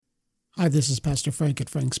Hi, this is Pastor Frank at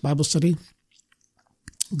Frank's Bible Study.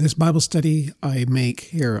 This Bible study I make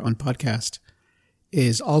here on podcast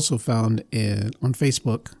is also found on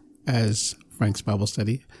Facebook as Frank's Bible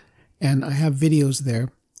Study, and I have videos there,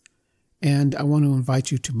 and I want to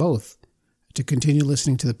invite you to both, to continue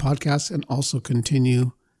listening to the podcast and also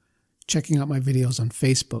continue checking out my videos on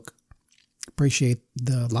Facebook. Appreciate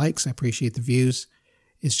the likes, I appreciate the views.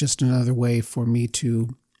 It's just another way for me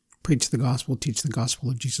to preach the gospel, teach the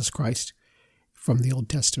gospel of Jesus Christ from the Old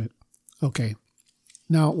Testament. Okay.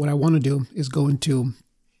 Now, what I want to do is go into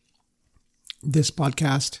this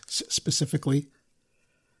podcast specifically.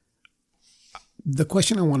 The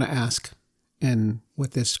question I want to ask, and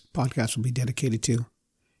what this podcast will be dedicated to,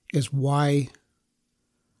 is why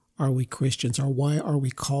are we Christians, or why are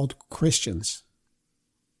we called Christians?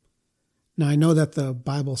 Now, I know that the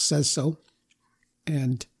Bible says so,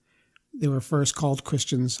 and they were first called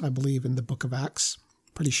Christians, I believe, in the book of Acts.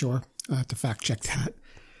 Pretty sure. I have to fact check that.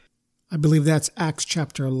 I believe that's Acts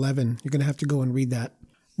chapter 11. You're going to have to go and read that.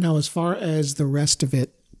 Now, as far as the rest of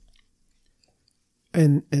it,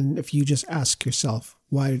 and if you just ask yourself,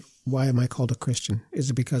 why am I called a Christian? Is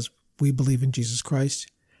it because we believe in Jesus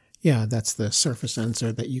Christ? Yeah, that's the surface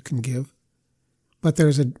answer that you can give. But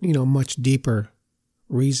there's a much deeper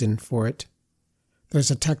reason for it.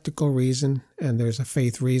 There's a technical reason and there's a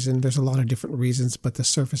faith reason. There's a lot of different reasons, but the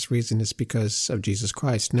surface reason is because of Jesus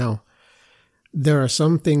Christ. Now, there are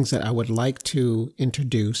some things that I would like to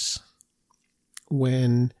introduce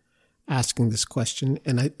when asking this question.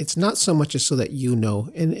 And it's not so much as so that you know,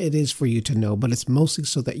 and it is for you to know, but it's mostly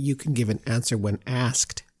so that you can give an answer when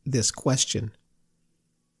asked this question.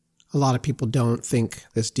 A lot of people don't think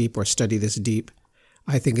this deep or study this deep.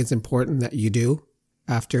 I think it's important that you do.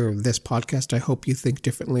 After this podcast, I hope you think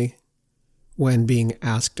differently when being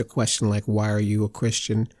asked a question like, why are you a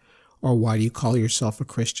Christian? Or why do you call yourself a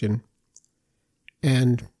Christian?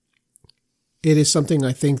 And it is something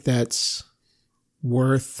I think that's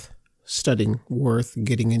worth studying, worth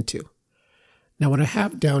getting into. Now, what I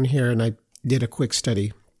have down here, and I did a quick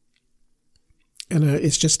study, and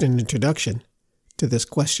it's just an introduction to this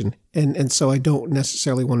question. And so I don't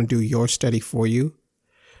necessarily want to do your study for you,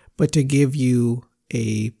 but to give you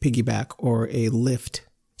a piggyback or a lift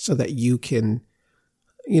so that you can,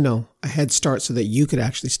 a head start so that you could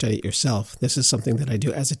actually study it yourself. This is something that I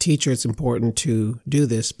do. As a teacher, it's important to do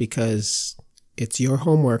this because it's your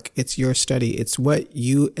homework, it's your study, it's what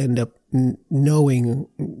you end up knowing,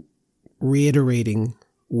 reiterating,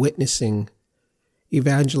 witnessing,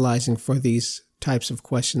 evangelizing for these types of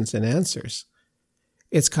questions and answers.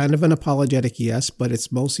 It's kind of an apologetic, yes, but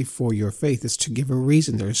it's mostly for your faith. It's to give a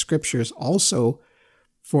reason. There are scriptures also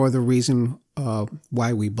for the reason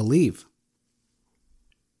why we believe.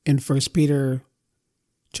 In 1 Peter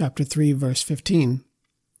chapter 3, verse 15,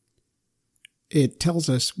 it tells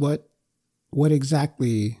us what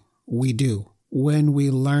exactly we do when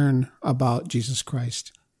we learn about Jesus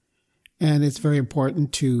Christ. And it's very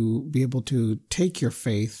important to be able to take your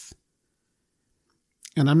faith.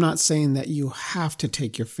 And I'm not saying that you have to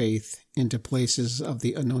take your faith into places of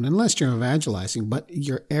the unknown, unless you're evangelizing, but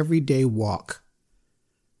your everyday walk.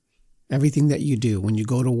 Everything that you do, when you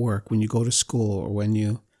go to work, when you go to school, or when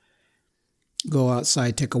you go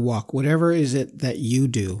outside, take a walk, whatever is it that you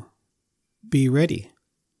do, be ready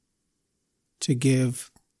to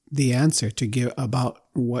give the answer, to give about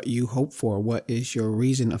what you hope for. What is your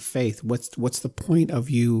reason of faith? What's the point of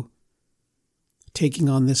you taking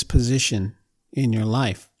on this position in your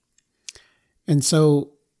life? And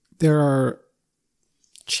so there are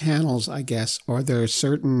channels, I guess, or there are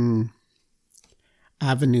certain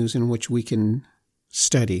avenues in which we can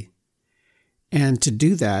study. And to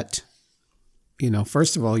do that,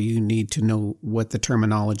 first of all, you need to know what the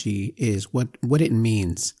terminology is, what it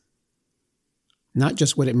means. Not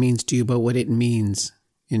just what it means to you, but what it means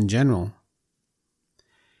in general.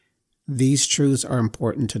 These truths are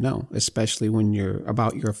important to know, especially when you're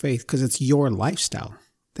about your faith, because it's your lifestyle.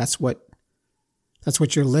 That's what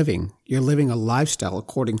you're living. You're living a lifestyle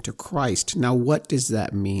according to Christ. Now, what does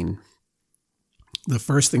that mean? The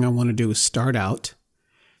first thing I want to do is start out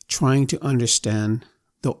trying to understand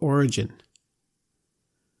the origin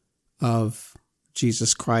of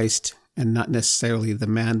Jesus Christ, and not necessarily the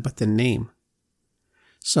man, but the name.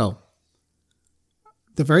 So,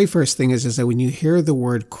 the very first thing is that when you hear the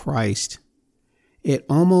word Christ, it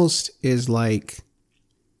almost is like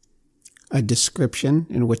a description,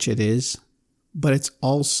 in which it is, but it's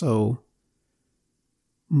also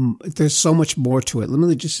there's so much more to it. Let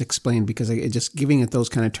me just explain, because just giving it those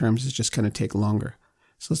kind of terms is just kind of take longer.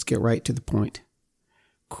 So let's get right to the point.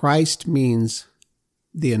 Christ means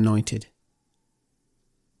the anointed.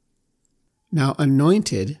 Now,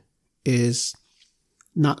 anointed is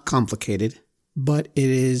not complicated, but it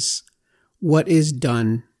is what is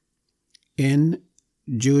done in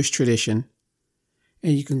Jewish tradition.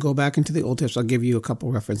 And you can go back into the Old Testament. I'll give you a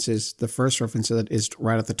couple references. The first reference that is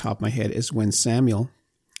right at the top of my head is when Samuel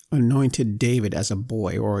anointed David as a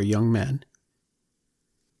boy or a young man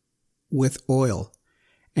with oil.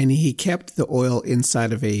 And he kept the oil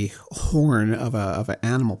inside of a horn of an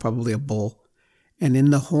animal, probably a bull. And in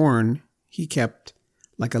the horn, he kept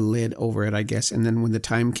like a lid over it, I guess. And then when the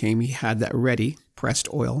time came, he had that ready,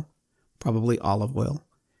 pressed oil, probably olive oil.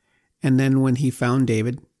 And then when he found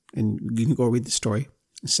David, and you can go read the story,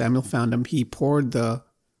 Samuel found him, he poured the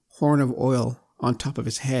horn of oil on top of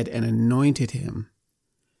his head and anointed him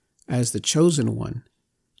as the chosen one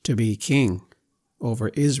to be king over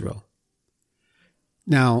Israel.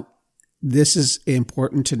 Now, this is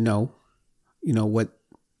important to know,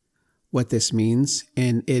 what this means.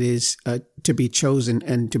 And it is to be chosen,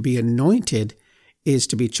 and to be anointed is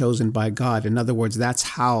to be chosen by God. In other words, that's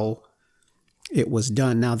how it was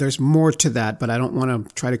done. Now, there's more to that, but I don't want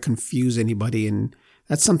to try to confuse anybody. And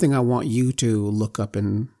that's something I want you to look up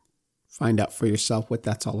and find out for yourself what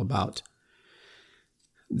that's all about.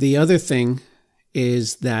 The other thing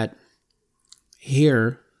is that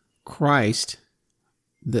here, Christ,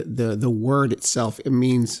 the word itself, it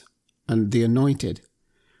means the anointed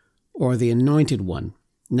or the anointed one.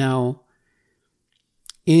 Now,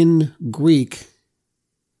 in Greek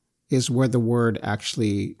is where the word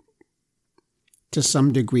actually, to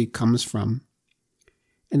some degree, comes from,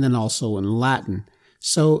 and then also in Latin.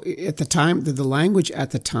 So at the time, the language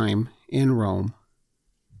at the time in Rome,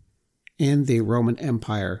 in the Roman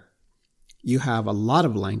Empire, you have a lot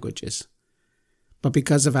of languages. But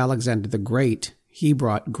because of Alexander the Great, he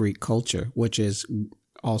brought Greek culture, which is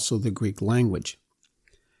also the Greek language.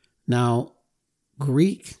 Now,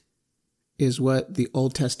 Greek is what the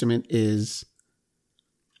Old Testament is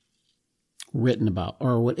written about,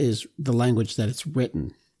 or what is the language that it's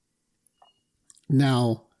written.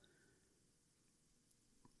 Now,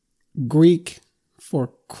 Greek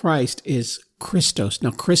for Christ is Christos.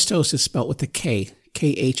 Now, Christos is spelled with a K,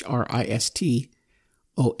 Khristos,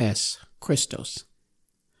 Christos.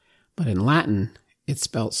 But in Latin, it's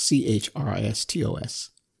spelled Christos,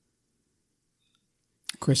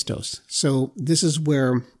 Christos. So this is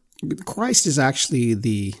where Christ is actually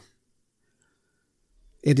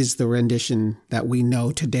it is the rendition that we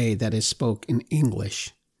know today that is spoke in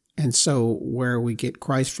English. And so where we get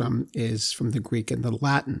Christ from is from the Greek and the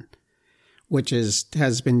Latin, which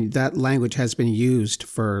that language has been used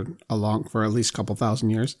for at least a couple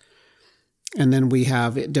thousand years. And then we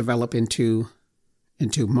have it develop into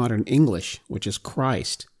modern English, which is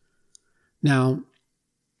Christ. Now,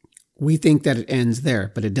 we think that it ends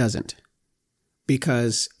there, but it doesn't,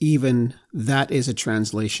 because even that is a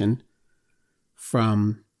translation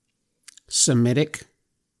from Semitic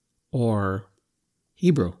or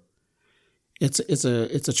Hebrew. It's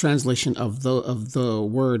a translation of the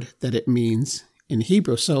word that it means in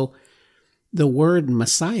Hebrew. So the word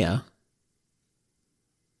Messiah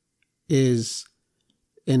is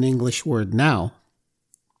an English word now,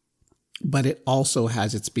 but it also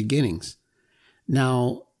has its beginnings.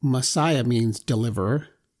 Now, Messiah means deliverer,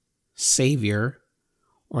 savior,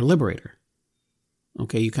 or liberator.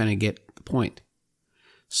 Okay, you kind of get the point.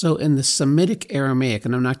 So in the Semitic Aramaic,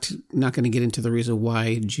 and I'm not going to get into the reason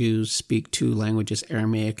why Jews speak two languages,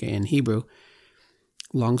 Aramaic and Hebrew.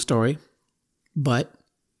 Long story, but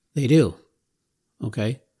they do.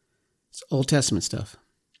 Okay? It's Old Testament stuff.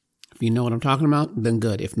 If you know what I'm talking about, then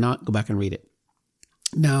good. If not, go back and read it.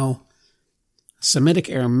 Now, Semitic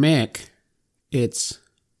Aramaic, it's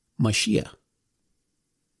Mashiach.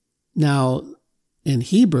 Now, in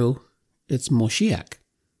Hebrew, it's Moshiach.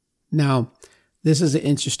 Now, this is an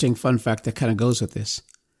interesting fun fact that kind of goes with this.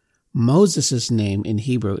 Moses' name in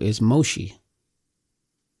Hebrew is Moshe.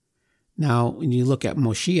 Now, when you look at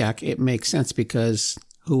Moshiach, it makes sense because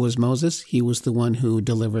who was Moses? He was the one who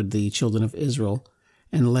delivered the children of Israel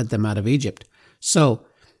and led them out of Egypt. So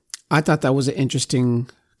I thought that was an interesting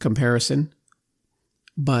comparison.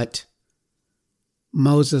 But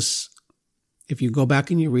Moses, if you go back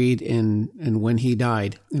and you read and when he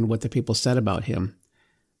died and what the people said about him,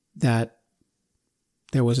 that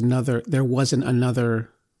there wasn't another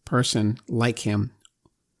person like him,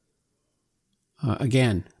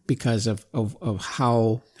 again, because of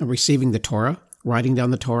how receiving the Torah, writing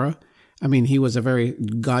down the Torah. I mean, he was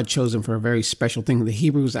God chose him for a very special thing. The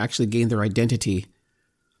Hebrews actually gained their identity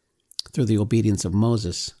through the obedience of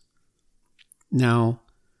Moses. Now,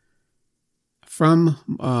 from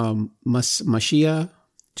Mashiach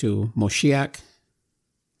to Moshiach,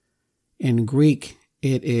 In Greek,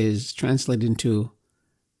 it is translated into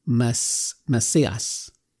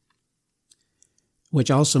Messias,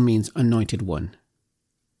 which also means anointed one.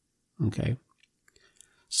 Okay.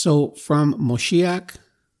 So from Moshiach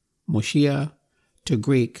to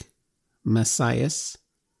Greek, Messias,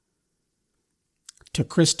 to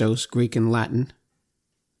Christos, Greek and Latin,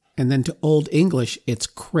 and then to Old English, it's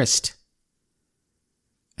Christ.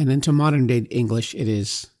 And then to modern day English, it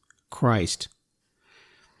is Christ.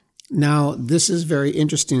 Now, this is very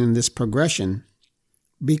interesting in this progression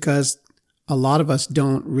because a lot of us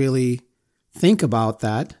don't really think about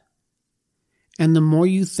that. And the more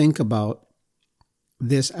you think about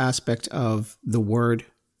this aspect of the word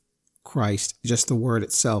Christ, just the word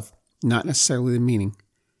itself, not necessarily the meaning,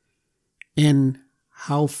 and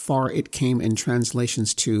how far it came in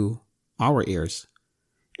translations to our ears,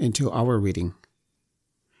 into our reading,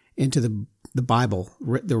 into the Bible,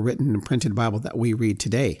 the written and printed Bible that we read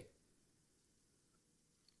today.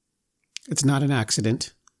 It's not an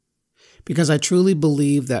accident, because I truly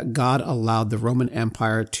believe that God allowed the Roman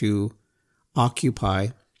Empire to occupy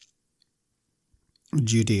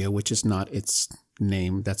Judea, which is not its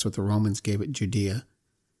name. That's what the Romans gave it, Judea.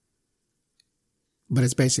 But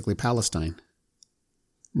it's basically Palestine.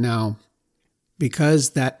 Now,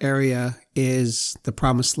 because that area is the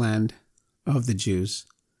promised land of the Jews,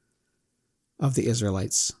 of the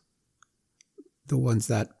Israelites, the ones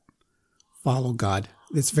that follow God,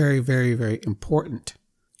 it's very, very, very important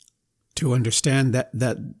to understand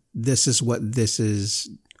that this is what this is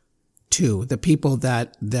to. The people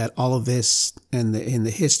that all of this and in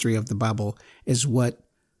the history of the Bible is what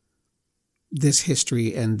this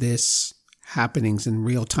history and this happenings in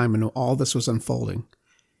real time and all this was unfolding.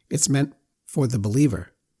 It's meant for the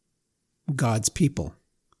believer, God's people.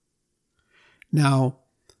 Now,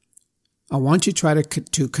 I want you to try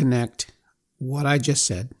to connect what I just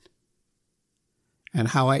said and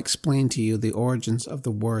how I explained to you the origins of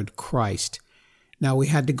the word Christ. Now, we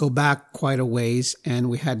had to go back quite a ways, and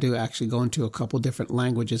we had to actually go into a couple different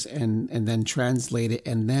languages and then translate it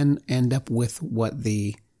and then end up with what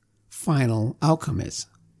the final outcome is.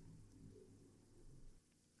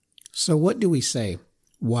 So what do we say?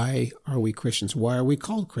 Why are we Christians? Why are we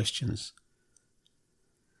called Christians?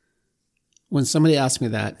 When somebody asks me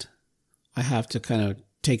that, I have to kind of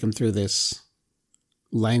take them through this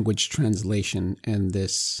language translation and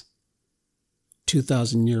this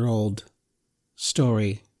 2,000-year-old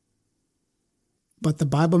story. But the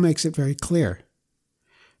Bible makes it very clear.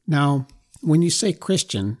 Now, when you say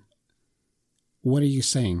Christian, what are you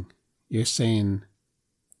saying? You're saying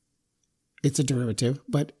it's a derivative,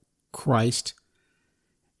 but Christ,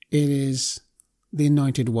 it is the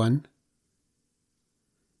anointed one.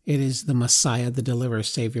 It is the Messiah, the deliverer,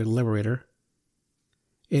 savior, liberator.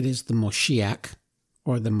 It is the Moshiach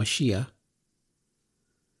or the Mashiach.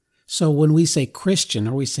 So when we say Christian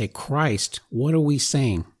or we say Christ, what are we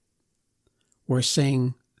saying? We're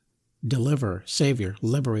saying deliverer, savior,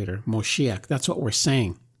 liberator, Moshiach. That's what we're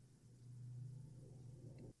saying.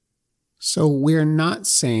 So we're not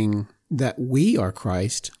saying that we are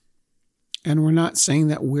Christ, and we're not saying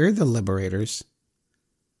that we're the liberators.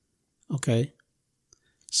 Okay?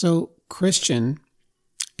 So Christian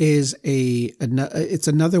is it's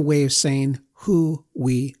another way of saying who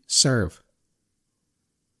we serve.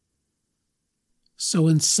 So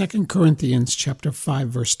in 2 Corinthians chapter 5,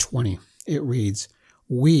 verse 20, it reads,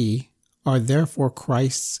 "We are therefore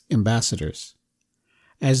Christ's ambassadors,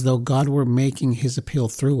 as though God were making his appeal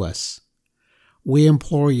through us. We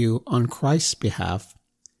implore you on Christ's behalf,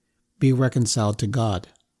 be reconciled to God."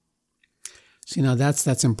 See, now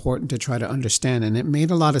that's important to try to understand, and it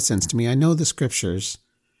made a lot of sense to me. I know the scriptures.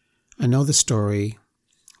 I know the story.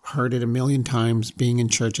 Heard it a million times being in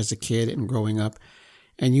church as a kid and growing up.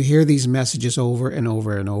 And you hear these messages over and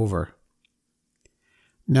over and over.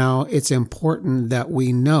 Now, it's important that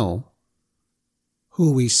we know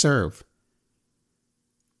who we serve.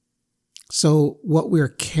 So what we're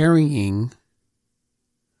carrying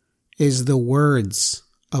is the words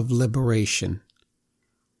of liberation,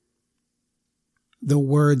 the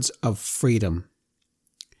words of freedom,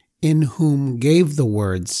 in whom gave the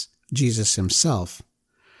words Jesus himself.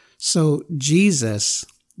 So Jesus,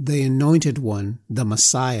 the anointed one, the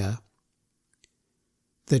Messiah,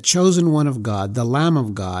 the chosen one of God, the Lamb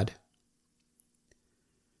of God,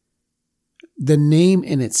 the name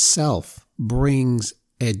in itself brings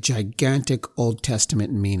a gigantic Old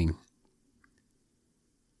Testament meaning.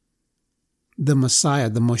 The Messiah,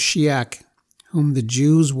 the Moshiach, whom the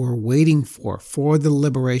Jews were waiting for the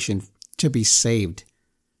liberation, to be saved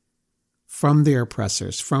from their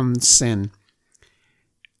oppressors, from sin.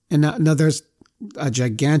 And now a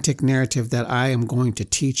gigantic narrative that I am going to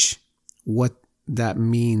teach what that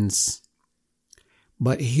means.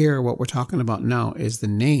 But here, what we're talking about now is the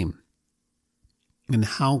name and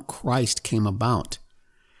how Christ came about.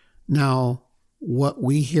 Now, what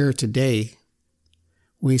we hear today,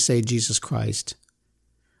 we say Jesus Christ.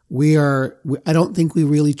 I don't think we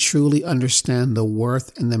really truly understand the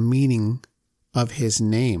worth and the meaning of his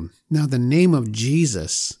name. Now, the name of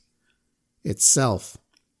Jesus itself,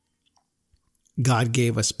 God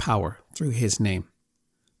gave us power through his name.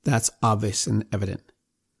 That's obvious and evident.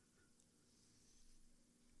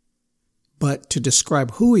 But to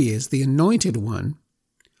describe who he is, the anointed one,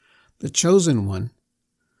 the chosen one,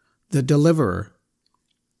 the deliverer,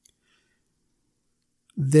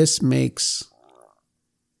 this makes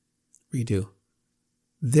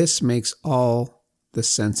all the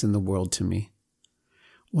sense in the world to me.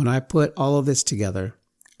 When I put all of this together,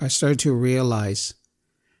 I started to realize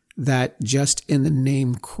that just in the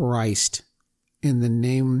name Christ, in the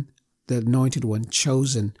name, the anointed one,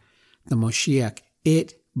 chosen, the Moshiach,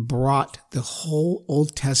 it brought the whole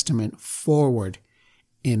Old Testament forward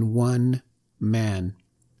in one man,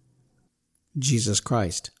 Jesus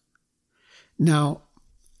Christ. Now,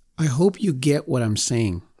 I hope you get what I'm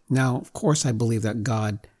saying. Now, of course, I believe that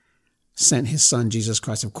God sent his son, Jesus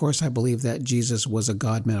Christ. Of course, I believe that Jesus was a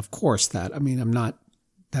God-man. Of course that. I mean,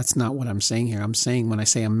 that's not what I'm saying here. I'm saying when I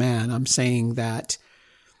say a man, I'm saying that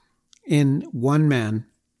in one man,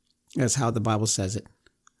 that's how the Bible says it.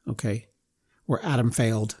 Okay? Where Adam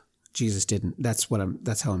failed, Jesus didn't. That's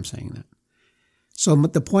how I'm saying that. So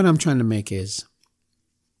the point I'm trying to make is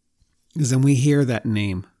when we hear that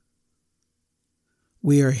name,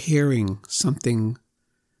 we are hearing something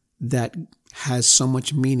that has so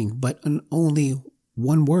much meaning, but in only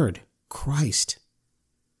one word, Christ.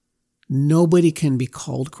 Nobody can be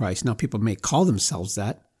called Christ. Now, people may call themselves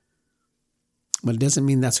that, but it doesn't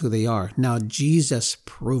mean that's who they are. Now, Jesus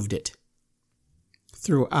proved it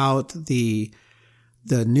throughout the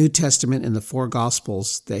New Testament and the four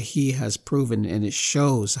Gospels that he has proven, and it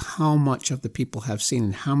shows how much of the people have seen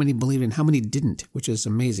and how many believed and how many didn't, which is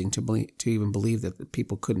amazing to even believe that the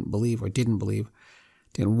people couldn't believe or didn't believe,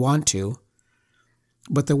 didn't want to.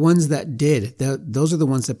 But the ones that did, those are the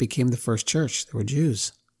ones that became the first church. They were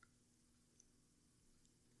Jews.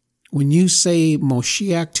 When you say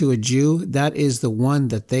Moshiach to a Jew, that is the one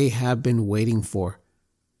that they have been waiting for.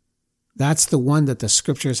 That's the one that the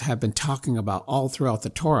scriptures have been talking about all throughout the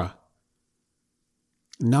Torah.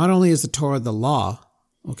 Not only is the Torah the law,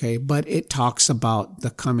 okay, but it talks about the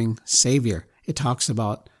coming Savior. It talks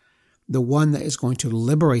about the one that is going to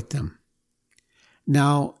liberate them.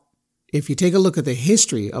 Now, if you take a look at the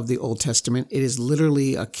history of the Old Testament, it is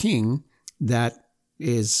literally a king that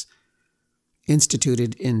is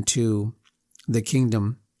instituted into the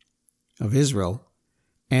kingdom of Israel,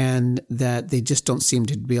 and that they just don't seem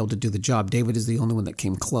to be able to do the job. David is the only one that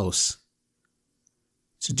came close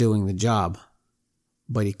to doing the job,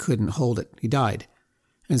 but he couldn't hold it. He died.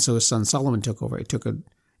 And so his son Solomon took over. He took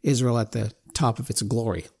Israel at the top of its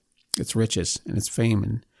glory, its riches, and its fame,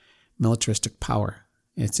 and militaristic power,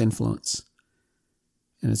 and its influence,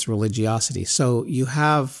 and its religiosity. So you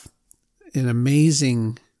have an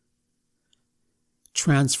amazing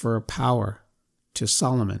transfer of power to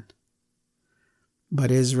Solomon. But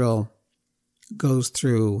Israel goes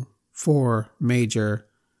through 4 major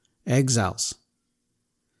exiles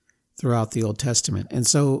throughout the Old Testament. And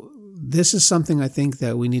so this is something I think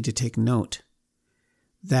that we need to take note,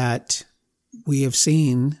 that we have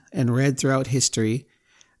seen and read throughout history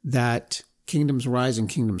that kingdoms rise and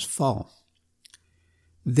kingdoms fall.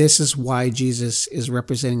 This is why Jesus is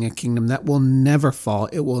representing a kingdom that will never fall.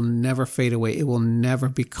 It will never fade away. It will never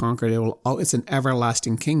be conquered. It's an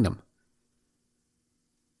everlasting kingdom.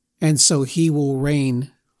 And so he will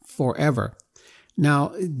reign forever.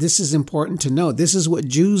 Now, this is important to know. This is what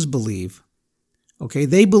Jews believe. Okay,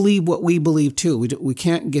 they believe what we believe too. We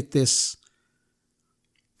can't get this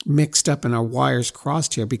mixed up and our wires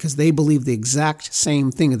crossed here, because they believe the exact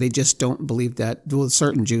same thing. They just don't believe that, well,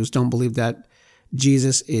 certain Jews don't believe that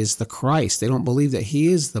Jesus is the Christ. They don't believe that he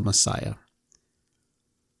is the Messiah.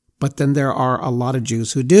 But then there are a lot of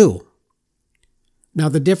Jews who do. Now,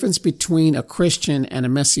 the difference between a Christian and a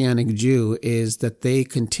Messianic Jew is that they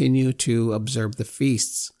continue to observe the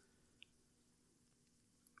feasts.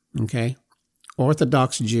 Okay?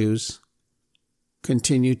 Orthodox Jews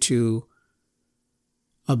continue to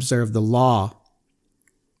observe the law.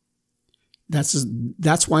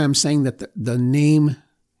 That's why I'm saying that the name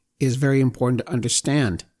is very important to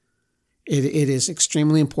understand. It is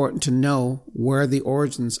extremely important to know where the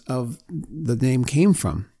origins of the name came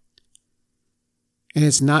from. And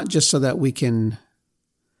it's not just so that we can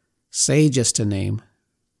say just a name,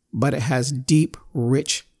 but it has deep,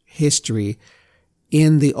 rich history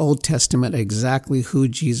in the Old Testament, exactly who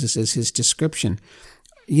Jesus is, his description.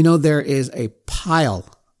 You know, there is a pile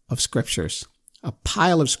of scriptures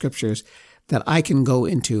that I can go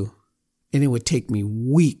into, and it would take me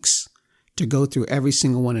weeks to go through every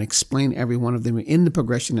single one and explain every one of them in the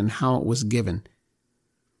progression and how it was given.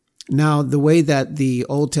 Now, the way that the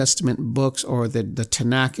Old Testament books or the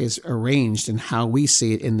Tanakh is arranged and how we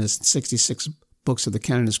see it in the 66 books of the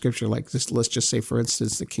canon of Scripture, like this, let's just say, for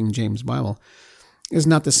instance, the King James Bible, is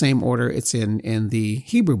not the same order it's in the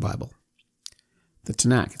Hebrew Bible, the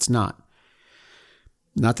Tanakh. It's not.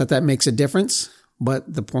 Not that that makes a difference,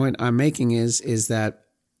 but the point I'm making is that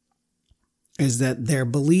their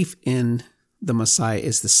belief in the Messiah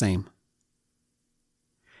is the same.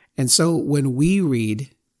 And so when we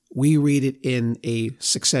read it in a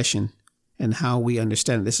succession and how we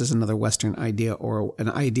understand it. This is another Western idea, or an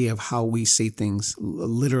idea of how we see things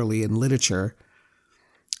literally in literature,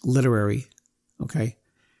 literary, okay,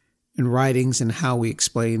 and writings, and how we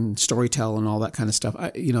explain, storytell, and all that kind of stuff.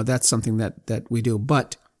 That's something that we do.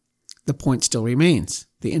 But the point still remains.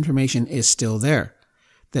 The information is still there,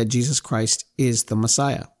 that Jesus Christ is the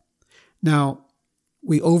Messiah. Now,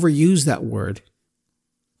 we overuse that word,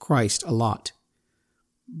 Christ, a lot.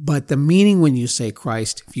 But the meaning when you say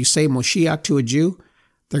Christ, if you say Moshiach to a Jew,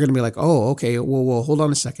 they're going to be like, oh, okay, well, hold on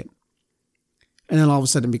a second. And then all of a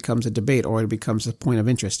sudden it becomes a debate, or it becomes a point of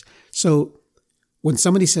interest. So when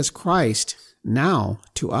somebody says Christ, now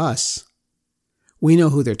to us, we know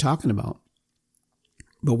who they're talking about.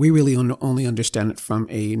 But we really only understand it from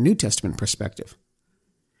a New Testament perspective.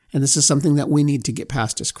 And this is something that we need to get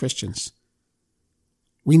past as Christians.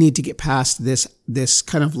 We need to get past this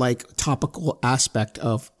kind of like topical aspect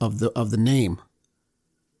of the name.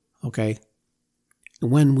 Okay?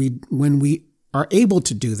 When we are able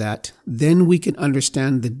to do that, then we can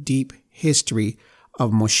understand the deep history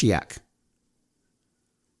of Moshiach.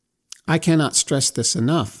 I cannot stress this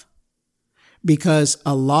enough, because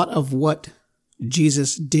a lot of what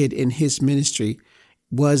Jesus did in his ministry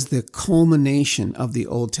was the culmination of the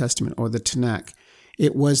Old Testament, or the Tanakh.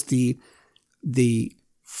 It was the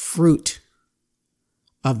fruit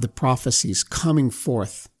of the prophecies coming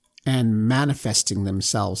forth and manifesting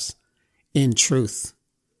themselves in truth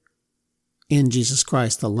in Jesus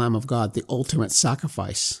Christ, the Lamb of God, the ultimate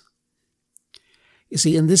sacrifice. You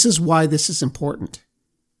see, and this is why this is important.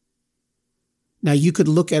 Now, you could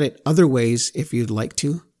look at it other ways if you'd like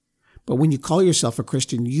to, but when you call yourself a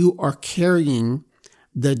Christian, you are carrying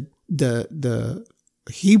the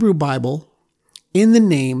Hebrew Bible in the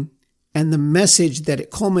name, and the message that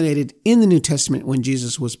it culminated in the New Testament when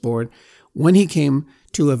Jesus was born, when he came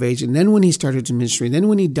to of age, and then when he started his ministry, and then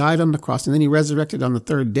when he died on the cross, and then he resurrected on the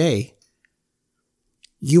third day.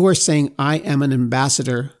 You are saying, I am an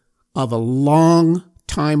ambassador of a long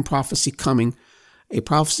time prophecy coming, a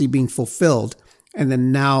prophecy being fulfilled, and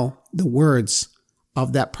then now the words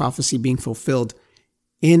of that prophecy being fulfilled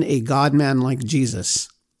in a God-man like Jesus.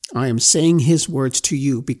 I am saying his words to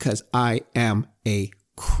you because I am a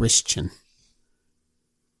Christian.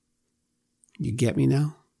 You get me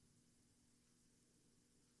now?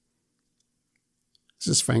 This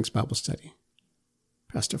is Frank's Bible Study.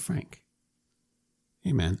 Pastor Frank.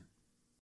 Amen.